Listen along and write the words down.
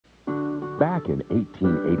Back in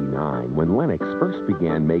 1889, when Lenox first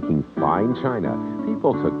began making fine china,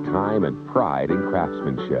 people took time and pride in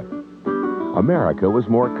craftsmanship. America was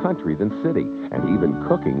more country than city, and even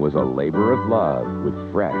cooking was a labor of love with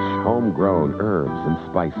fresh, homegrown herbs and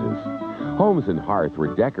spices. Homes and hearth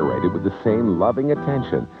were decorated with the same loving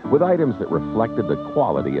attention, with items that reflected the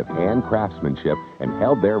quality of hand craftsmanship and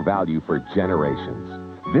held their value for generations.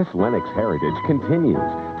 This Lenox heritage continues.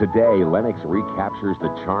 Today, Lenox recaptures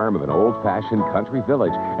the charm of an old-fashioned country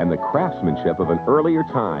village and the craftsmanship of an earlier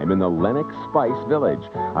time in the Lenox Spice Village,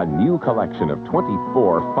 a new collection of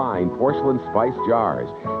 24 fine porcelain spice jars,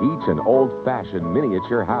 each an old-fashioned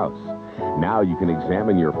miniature house. Now you can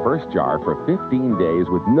examine your first jar for 15 days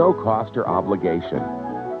with no cost or obligation.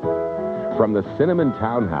 From the Cinnamon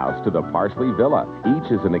Townhouse to the Parsley Villa,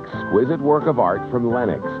 each is an exquisite work of art from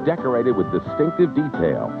Lenox, decorated with distinctive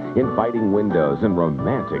detail, inviting windows and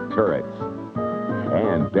romantic turrets.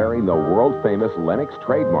 And bearing the world-famous Lenox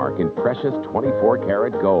trademark in precious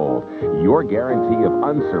 24-karat gold, your guarantee of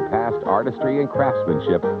unsurpassed artistry and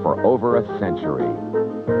craftsmanship for over a century.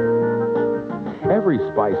 Every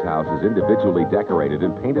spice house is individually decorated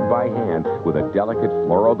and painted by hand with a delicate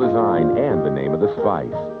floral design and the name of the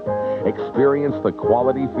spice. Experience the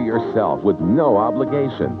quality for yourself with no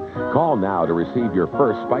obligation. Call now to receive your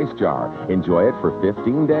first spice jar. Enjoy it for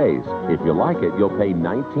 15 days. If you like it, you'll pay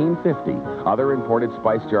 $19.50. Other imported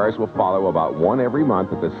spice jars will follow about one every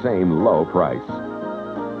month at the same low price.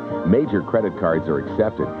 Major credit cards are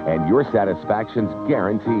accepted, and your satisfaction's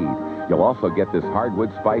guaranteed. You'll also get this hardwood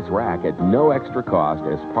spice rack at no extra cost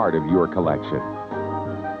as part of your collection.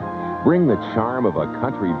 Bring the charm of a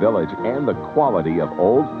country village and the quality of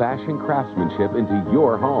old-fashioned craftsmanship into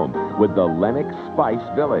your home with the Lenox Spice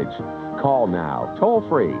Village. Call now,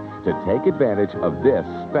 toll-free, to take advantage of this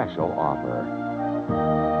special offer.